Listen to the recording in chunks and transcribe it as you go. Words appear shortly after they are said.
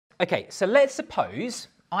Okay, so let's suppose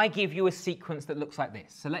I give you a sequence that looks like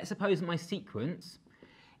this. So let's suppose that my sequence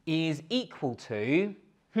is equal to,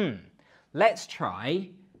 let's try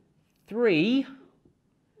 3,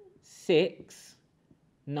 6,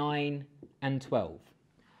 9, and 12.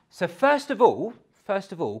 So first of all,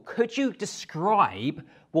 could you describe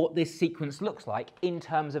what this sequence looks like in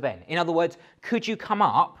terms of n? In other words, could you come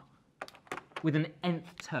up with an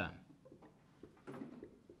nth term?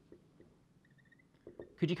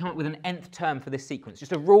 Could you come up with an nth term for this sequence?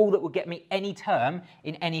 Just a rule that would get me any term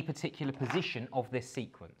in any particular position of this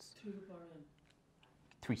sequence.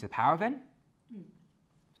 3 to the power of n. 3 to the power of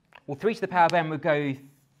n? Well, 3 to the power of n would go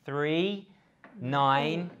 3,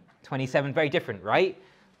 9, 27. Very different, right?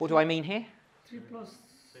 What do I mean here? 3 plus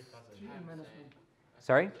 3 minus 1.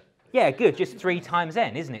 Sorry? Yeah, good. Just 3 times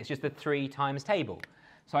n, isn't it? It's just the 3 times table.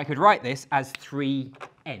 So I could write this as 3n.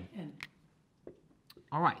 N.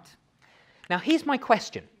 All right. Now here's my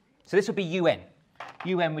question. So this would be un.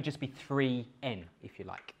 Un would just be 3n, if you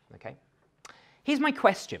like. Okay. Here's my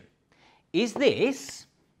question. Is this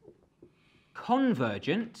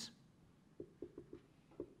convergent?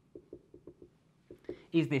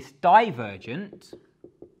 Is this divergent?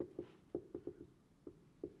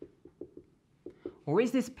 Or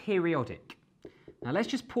is this periodic? Now let's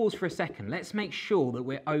just pause for a second. Let's make sure that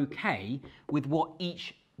we're okay with what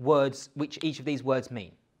each of these words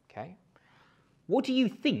mean. Okay? What do you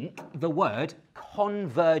think the word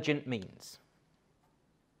convergent means?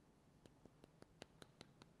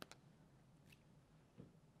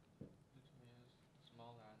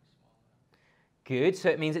 Good, so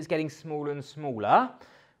it means it's getting smaller and smaller.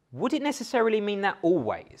 Would it necessarily mean that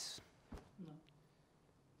always? No.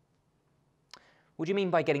 What do you mean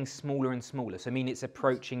by getting smaller and smaller? So I mean it's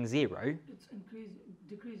approaching 0? It's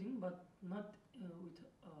decreasing, but not with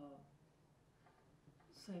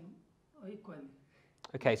same equally.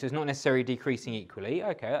 Okay, so it's not necessarily decreasing equally.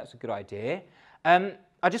 Okay, that's a good idea.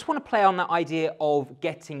 I just want to play on that idea of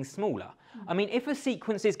getting smaller. I mean, if a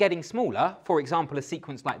sequence is getting smaller, for example, a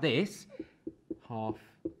sequence like this, half,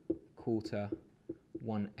 quarter,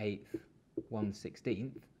 1/8,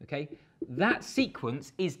 1/16, okay, that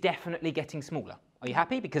sequence is definitely getting smaller. Are you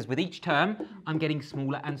happy? Because with each term, I'm getting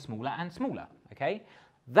smaller and smaller and smaller, okay?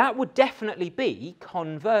 That would definitely be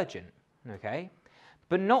convergent, okay?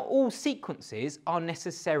 But not all sequences are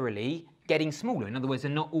necessarily getting smaller. In other words,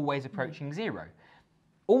 they're not always approaching 0.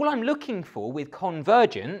 All I'm looking for with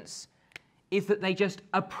convergence is that they just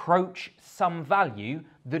approach some value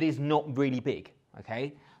that is not really big,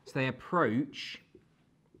 okay? So they approach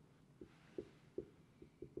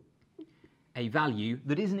a value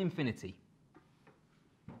that isn't infinity,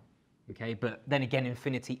 okay? But then again,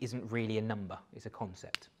 infinity isn't really a number, it's a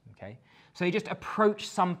concept, okay? So they just approach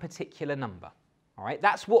some particular number. All right,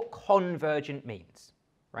 that's what convergent means,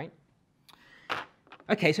 right?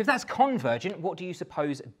 Okay, so if that's convergent, what do you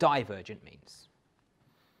suppose divergent means?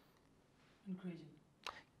 Increasing.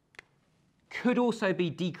 Could also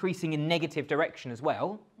be decreasing in negative direction as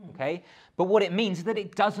well, okay? But what it means is that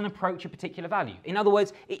it doesn't approach a particular value. In other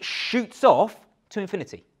words, it shoots off to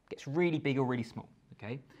infinity. It gets really big or really small,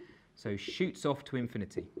 okay? So shoots off to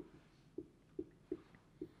infinity.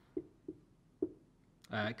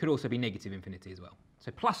 It could also be negative infinity as well.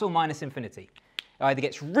 So plus or minus infinity. It either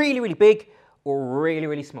gets really, really big or really,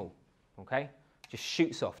 really small. Okay? Just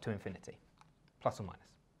shoots off to infinity. Plus or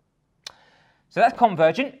minus. So that's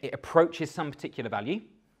convergent. It approaches some particular value.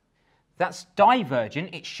 That's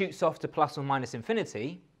divergent. It shoots off to plus or minus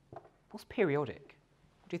infinity. What's periodic?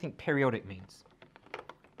 What do you think periodic means?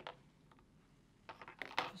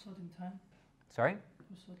 For certain time. Sorry?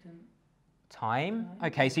 For certain time.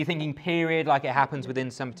 Okay, so you're thinking period like it happens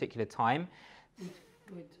within some particular time.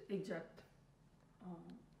 With exact.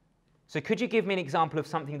 So could you give me an example of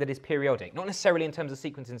something that is periodic? Not necessarily in terms of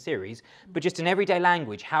sequence and series, but just in everyday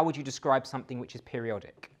language, how would you describe something which is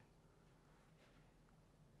periodic?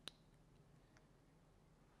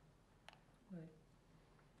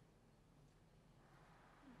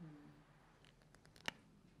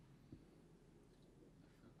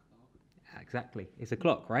 Exactly, it's a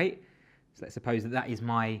clock, right? So let's suppose that that is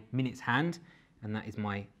my minutes hand, and that is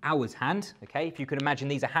my hours hand. Okay, if you can imagine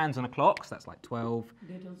these are hands on a clock, so that's like 12,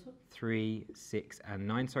 Date also? 3, 6, and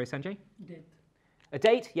 9. Sorry, Sanjay? Date. A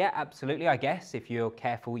date? Yeah, absolutely, I guess. If you're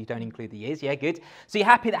careful, you don't include the years. Yeah, good. So you're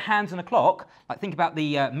happy that hands on a clock, like think about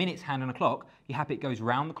the minutes hand on a clock, you're happy it goes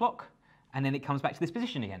round the clock, and then it comes back to this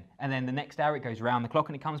position again. And then the next hour it goes round the clock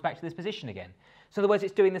and it comes back to this position again. So in other words,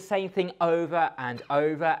 it's doing the same thing over and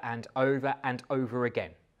over and over and over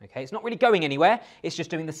again. Okay, it's not really going anywhere, it's just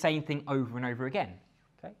doing the same thing over and over again.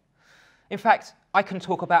 Okay? In fact, I can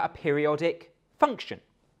talk about a periodic function.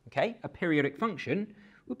 Okay, a periodic function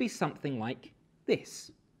would be something like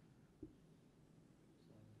this.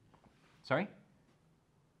 Sorry?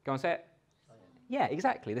 Go on, say it. Yeah,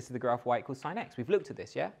 exactly. This is the graph y equals sine x. We've looked at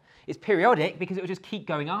this, yeah? It's periodic because it will just keep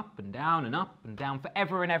going up and down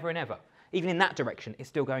forever and ever and ever. Even in that direction, it's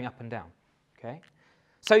still going up and down, okay?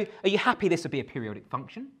 So are you happy this would be a periodic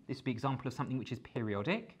function? This would be an example of something which is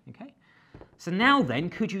periodic, okay? So now then,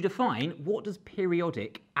 could you define what does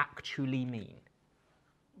periodic actually mean?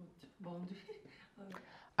 Boundary.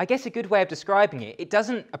 I guess a good way of describing it, it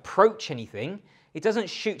doesn't approach anything. It doesn't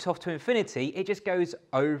shoot off to infinity, it just goes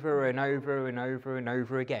over and over and over and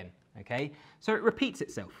over again, okay? So it repeats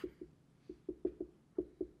itself.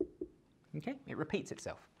 Okay, it repeats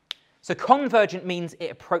itself. So convergent means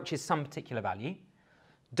it approaches some particular value.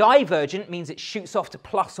 Divergent means it shoots off to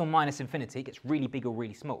plus or minus infinity, gets really big or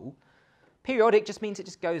really small. Periodic just means it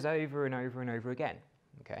just goes over and over and over again,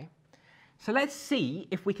 okay? So let's see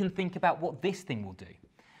if we can think about what this thing will do.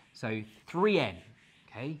 So 3n,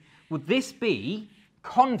 okay? Would this be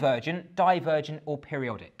convergent, divergent, or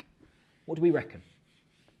periodic? What do we reckon?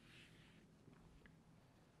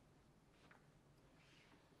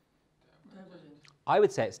 Divergent. I would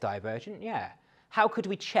say it's divergent, yeah. How could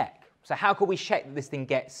we check? So how could we check that this thing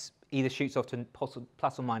gets either shoots off to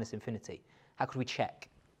plus or minus infinity? How could we check?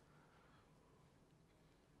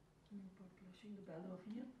 Publishing the value of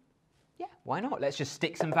here. Yeah, why not? Let's just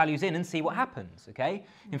stick some values in and see what happens, okay?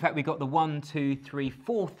 In fact, we've got the 1, 2, 3,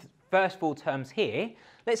 first four terms here.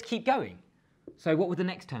 Let's keep going. So what would the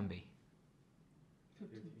next term be?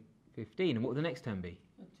 15. And what would the next term be?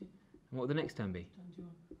 30. And what would the next term be?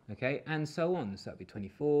 21. Okay, and so on. So that'd be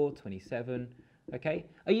 24, 27. Okay,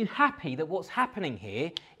 are you happy that what's happening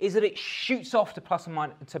here is that it shoots off to plus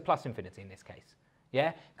infinity in this case?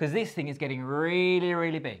 Yeah, because this thing is getting really,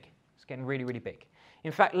 really big. It's getting really, really big.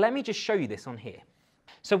 In fact, let me just show you this on here.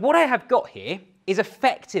 So what I have got here is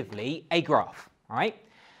effectively a graph, all right?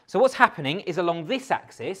 So what's happening is along this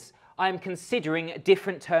axis, I am considering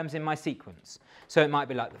different terms in my sequence. So it might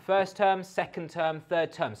be like the first term, second term,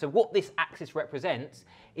 third term. So what this axis represents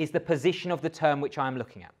is the position of the term which I'm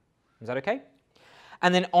looking at. Is that okay?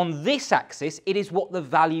 And then on this axis, it is what the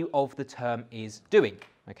value of the term is doing,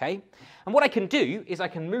 okay? And what I can do is I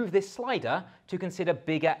can move this slider to consider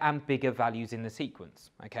bigger and bigger values in the sequence,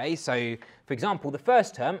 okay? So, for example, the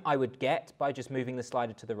first term I would get by just moving the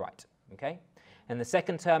slider to the right, okay? And the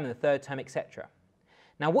second term and the third term, etc.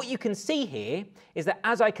 Now, what you can see here is that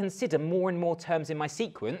as I consider more and more terms in my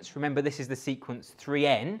sequence, remember this is the sequence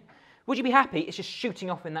 3n, would you be happy it's just shooting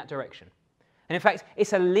off in that direction? And in fact,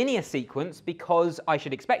 it's a linear sequence because I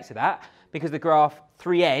should expect that, because the graph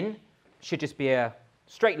 3n should just be a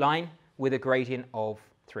straight line with a gradient of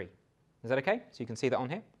 3. Is that okay? So you can see that on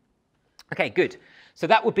here? Okay, good. So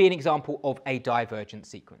that would be an example of a divergent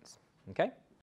sequence, okay?